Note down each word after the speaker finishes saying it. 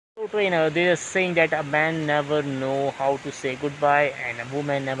So trainer, they are saying that a man never know how to say goodbye and a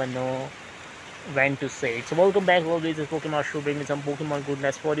woman never know when to say it. So welcome back, always this Pokemon show bringing some Pokemon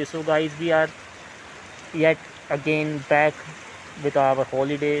goodness for you. So guys, we are yet again back with our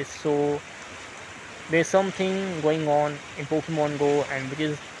holidays. So there's something going on in Pokemon Go and which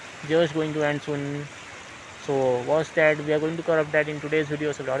is just going to end soon. So what's that? We are going to cover up that in today's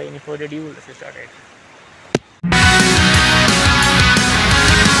video. So without any further ado, let's get started.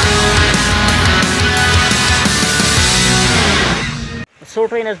 So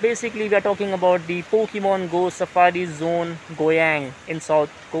trainers, basically we are talking about the Pokemon Go Safari Zone Goyang in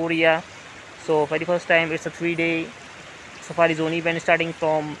South Korea. So for the first time, it's a 3-day Safari Zone event starting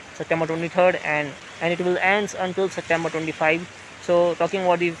from September 23rd and it will end until September 25. So talking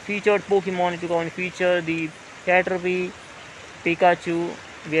about the featured Pokemon, it will going to feature the Caterpie, Pikachu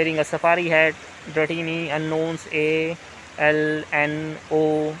wearing a safari hat, Dratini, unknowns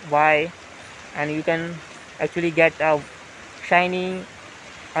ALNOY, and you can actually get a shiny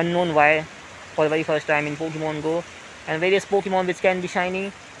unknown Y for the very first time in Pokemon Go, and various Pokemon which can be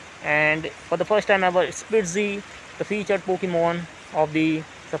shiny. And for the first time ever, Splitzy, the featured Pokemon of the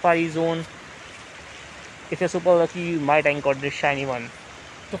Safari Zone. If you're super lucky, you might encounter this shiny one.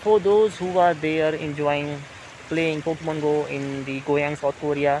 So for those who are there enjoying playing Pokemon Go in the Goyang, South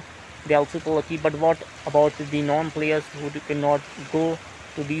Korea, they are super lucky. But what about the non-players who cannot go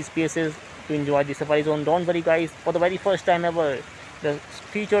to these places to enjoy the Safari Zone? Don't worry guys, for the very first time ever, the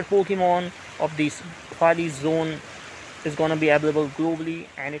featured Pokemon of the Safari Zone is gonna be available globally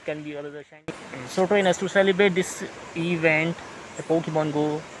and it can be available shiny. So trainers, to celebrate this event, the Pokemon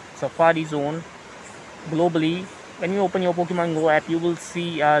Go Safari Zone globally, when you open your Pokemon Go app, you will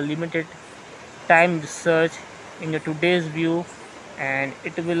see a limited time search in your today's view, and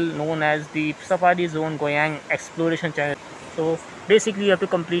it will known as the Safari Zone Goyang Exploration Challenge. So basically you have to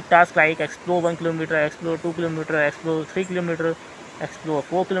complete tasks like explore 1 kilometer, explore 2 kilometer, explore 3 kilometer, explore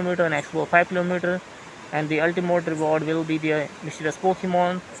 4 kilometer and explore 5 kilometer, and the ultimate reward will be the mysterious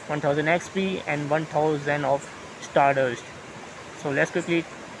Pokemon, 1000 XP and 1000 of Stardust. So let's quickly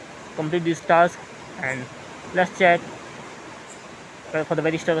complete this task and let's check for the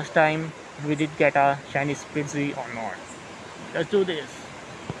very first time if we did get a shiny Splitzy or not. Let's do this.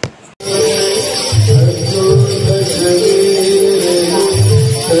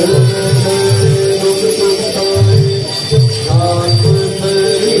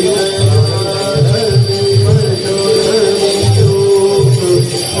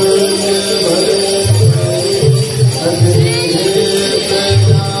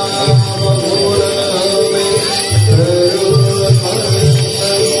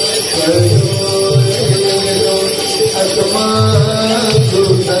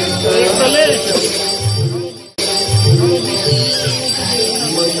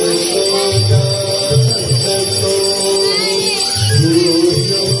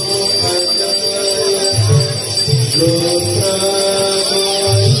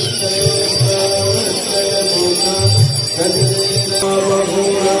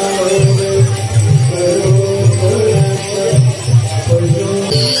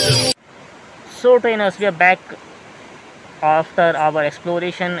 So trainers, we are back after our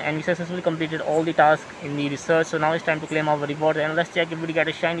exploration and we successfully completed all the tasks in the research. So now it's time to claim our reward and let's check if we get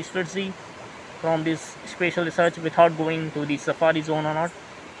a shiny Splitzy from this special research without going to the Safari Zone or not.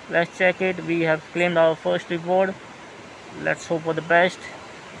 Let's check it. We have claimed our first reward. Let's hope for the best.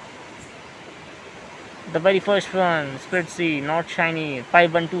 The very first one, Splitzy, not shiny,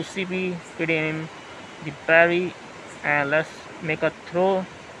 512 CP, feed him the berry and let's make a throw.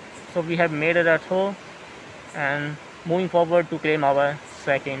 So we have made it a throw and moving forward to claim our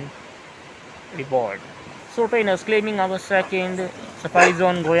second reward. So trainers, claiming our second Safari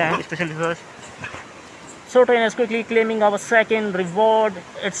Zone Goyang special research. So trainers, quickly claiming our second reward.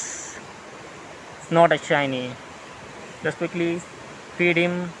 It's not a shiny. Let's quickly feed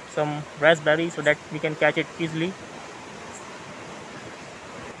him some raspberry so that we can catch it easily.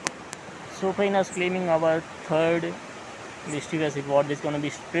 So trainers, claiming our third mysterious reward is going to be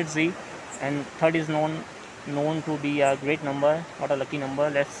Splitzy, and third is known to be a great number, not a lucky number.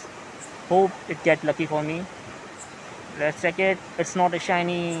 Let's hope it gets lucky for me. Let's check it. It's not a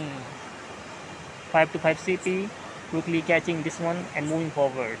shiny. 525 CP, quickly catching this one and moving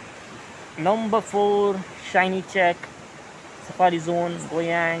forward. Number 4, shiny check, Safari Zone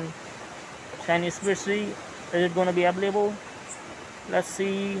Goyang, shiny Splitzy. Is it going to be available? Let's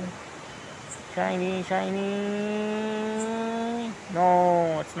see. Shiny.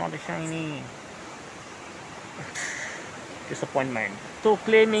 No, it's not a shiny. Disappointment. So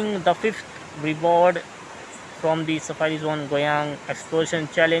claiming the fifth reward, from the Safari Zone Goyang Explosion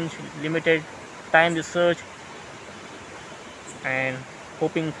Challenge limited time research, and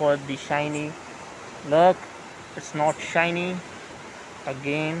hoping for the shiny luck. It's not shiny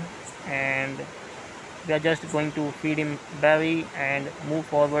again, and we are just going to feed him berry and move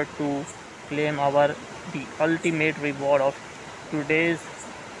forward to claim our the ultimate reward of today's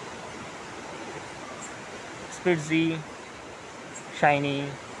Spitzy shiny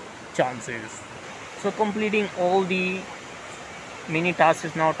chances. So completing all the mini tasks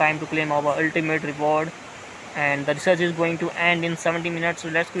is now time to claim our ultimate reward, and the research is going to end in 70 minutes. So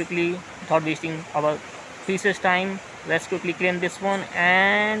let's quickly, without wasting our precious time, let's quickly claim this one,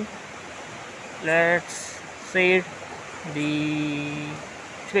 and let's say it, the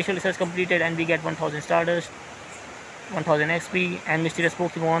special research completed, and we get 1000 stardust, 1000 XP, and mysterious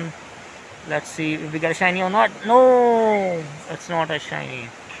Pokemon. Let's see if we get a shiny or not. No, it's not a shiny.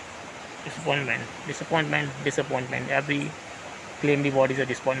 Disappointment, disappointment, disappointment. Every claim reward is a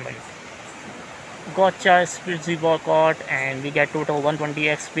disappointment. Gotcha, Spitzy workout, and we get total 120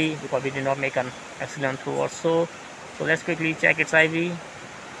 XP because we did not make an excellent throw or so. So let's quickly check its IV.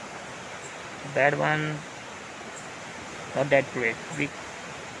 Bad one, not that great.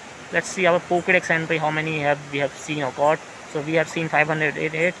 Let's see our Pokédex entry, how many we have seen or got. So we have seen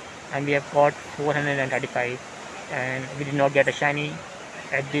 588 and we have got 435, and we did not get a shiny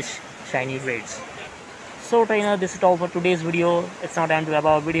at this shiny rates. So trainer, this is all for today's video. It's now time to wrap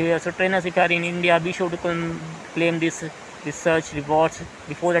our video here. So trainers, if you are in India, be sure to claim this research rewards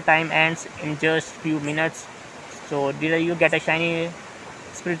before the time ends in just few minutes. So did you get a shiny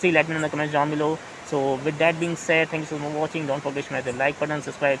Spitzy? Let me know in the comments down below. So with that being said, thank you so much for watching. Don't forget to smash the like button,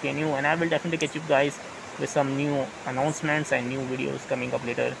 subscribe if you're new, and I will definitely catch you guys with some new announcements and new videos coming up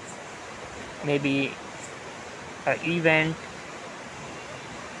later. Maybe an event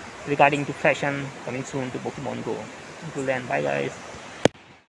regarding to fashion coming soon to Pokemon Go. Until then, bye guys.